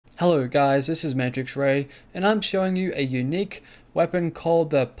Hello guys, this is Matrix Ray, and I'm showing you a unique weapon called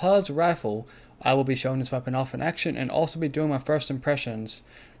the Puzz Rifle. I will be showing this weapon off in action and also be doing my first impressions.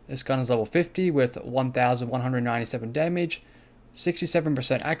 This gun is level 50 with 1197 damage,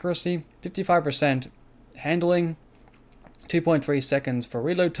 67% accuracy, 55% handling, 2.3 seconds for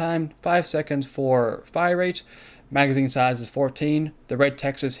reload time, 5 seconds for fire rate, magazine size is 14, the red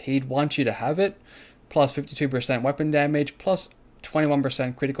text is he'd want you to have it, plus 52% weapon damage, plus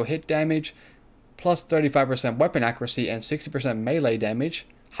 21% critical hit damage, plus 35% weapon accuracy and 60% melee damage.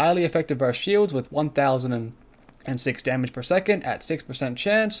 Highly effective versus shields with 1006 damage per second at 6%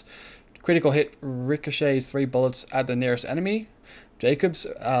 chance. Critical hit ricochets 3 bullets at the nearest enemy. Jacob's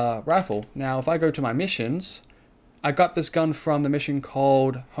rifle. Now if I go to my missions, I got this gun from the mission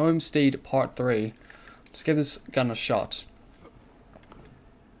called Homestead Part 3. Let's give this gun a shot.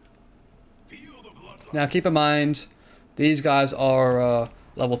 Now keep in mind, these guys are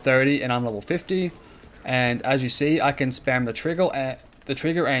level 30 and I'm level 50, and as you see I can spam the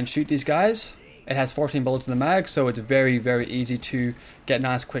trigger and shoot these guys. It has 14 bullets in the mag, so it's very easy to get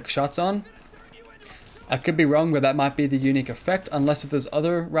nice quick shots on. I could be wrong, but that might be the unique effect, unless if there's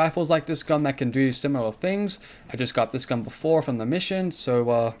other rifles like this gun that can do similar things. I just got this gun before from the mission,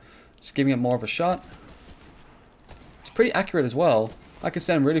 so just giving it more of a shot. It's pretty accurate as well. I can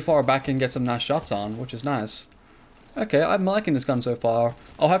stand really far back and get some nice shots on, which is nice. Okay, I'm liking this gun so far.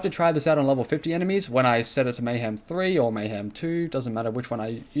 I'll have to try this out on level 50 enemies when I set it to Mayhem 3 or Mayhem 2. Doesn't matter which one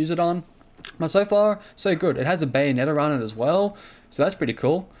I use it on. But so far, so good. It has a bayonet around it as well, so that's pretty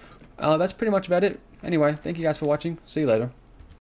cool. That's pretty much about it. Anyway, thank you guys for watching. See you later.